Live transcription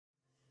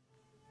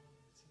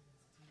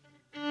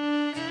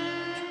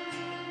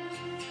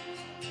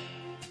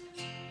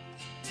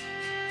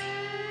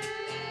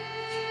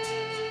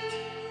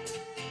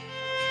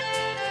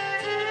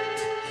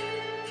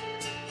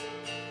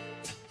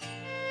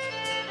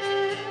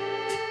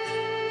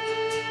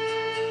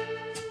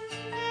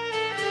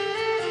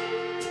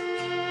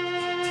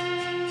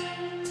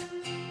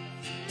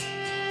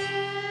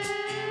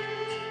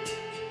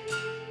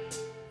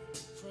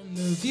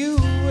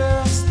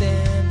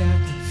stand, I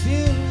can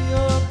feel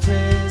your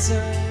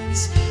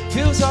presence.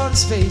 Fills all the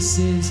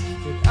spaces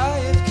that I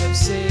have kept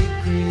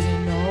sacred,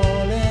 and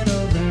all and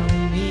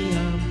around me.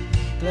 I'm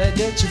glad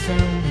that you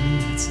found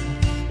me. It's a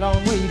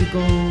long way to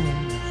go,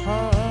 and my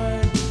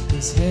heart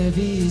is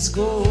heavy as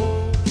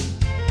gold.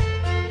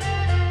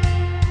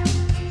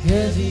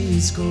 Heavy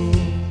as gold.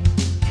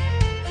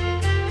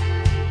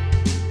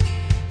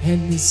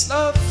 And this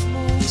love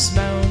moves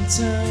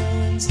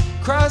mountains,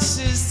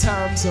 crosses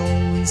time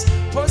zones,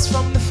 pours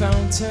from the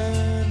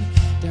fountain.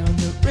 Down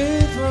the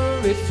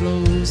river it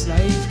flows,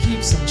 life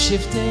keeps on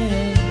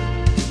shifting,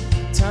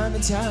 time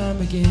and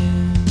time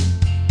again.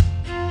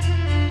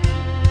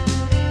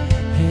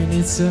 And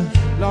it's a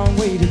long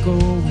way to go,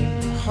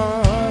 and my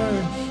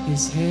heart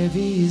is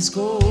heavy as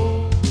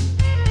gold.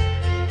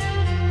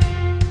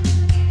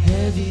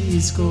 Heavy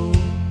as gold.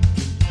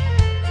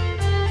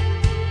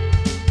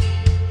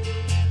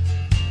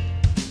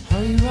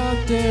 Are you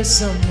out there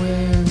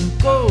somewhere,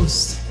 a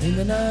ghost in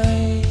the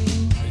night?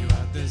 Are you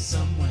out there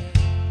somewhere?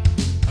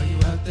 Are you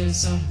out there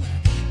somewhere?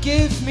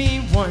 Give me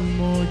one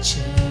more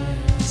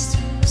chance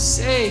to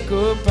say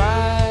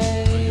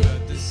goodbye. Are you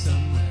out there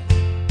somewhere?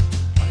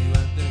 Are you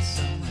out there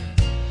somewhere?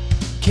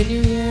 Can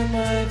you hear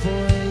my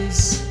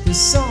voice, the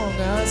song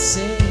I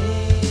sing?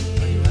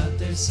 Are you out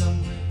there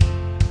somewhere?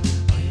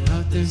 Are you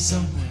out there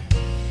somewhere?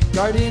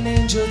 Guardian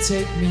angel,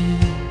 take me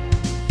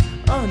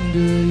under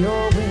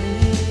your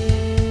wing.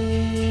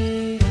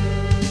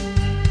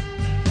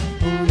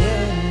 Oh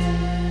yeah.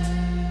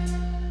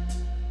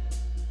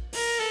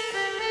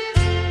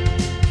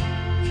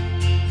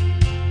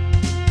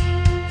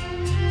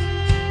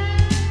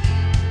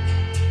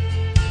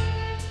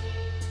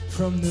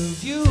 From the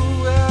view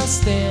where I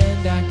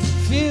stand, I can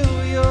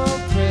feel your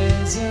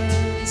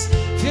presence.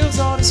 Fills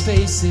all the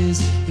spaces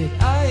that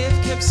I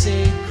have kept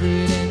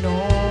sacred, and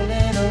all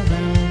and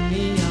around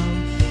me.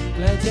 I'm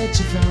glad that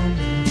you found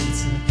me.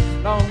 It's a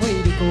long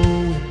way to go,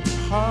 and my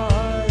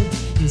heart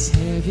is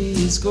heavy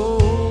as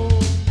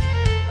gold.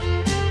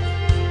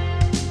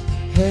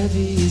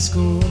 Heavy as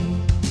gold.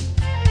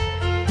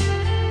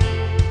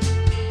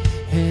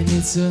 And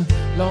it's a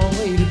long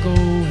way to go,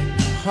 and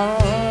my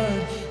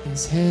heart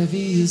is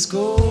heavy as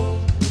gold.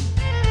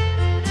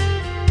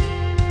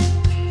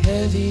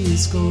 Heavy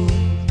as gold.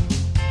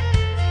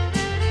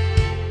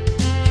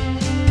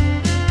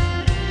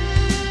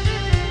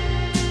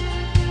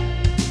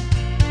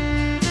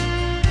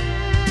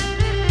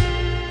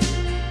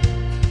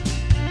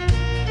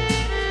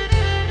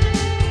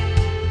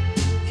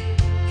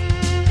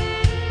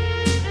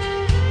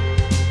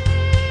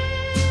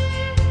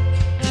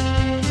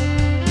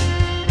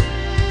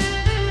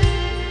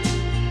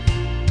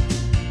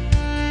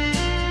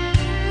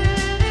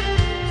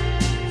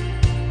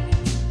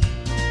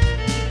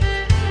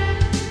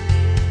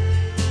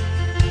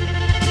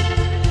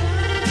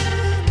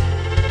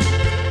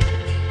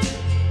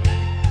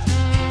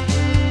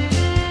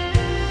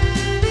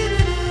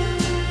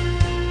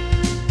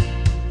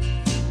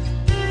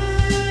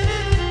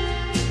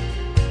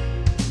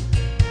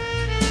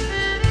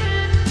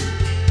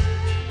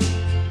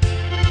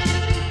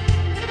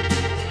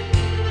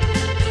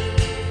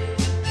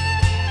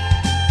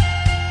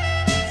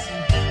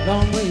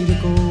 Long way to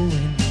go,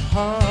 and my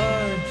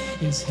heart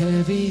is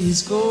heavy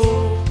as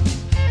gold.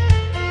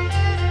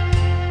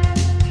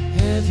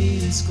 Heavy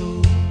as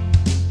gold.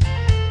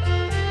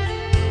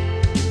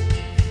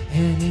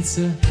 And it's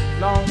a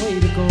long way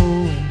to go,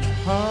 and my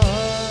heart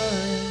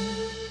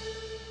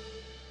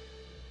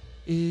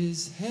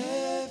is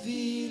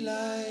heavy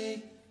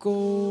like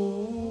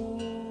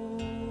gold.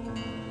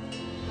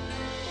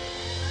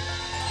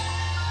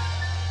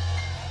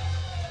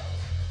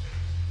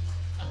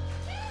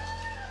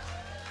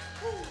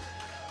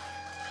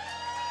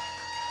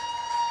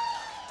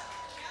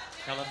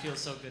 Y'all, it feels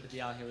so good to be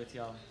out here with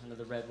y'all under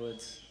the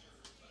Redwoods.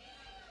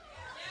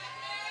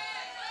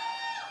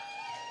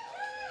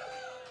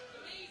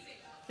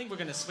 I think we're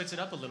gonna switch it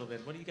up a little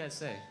bit. What do you guys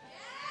say?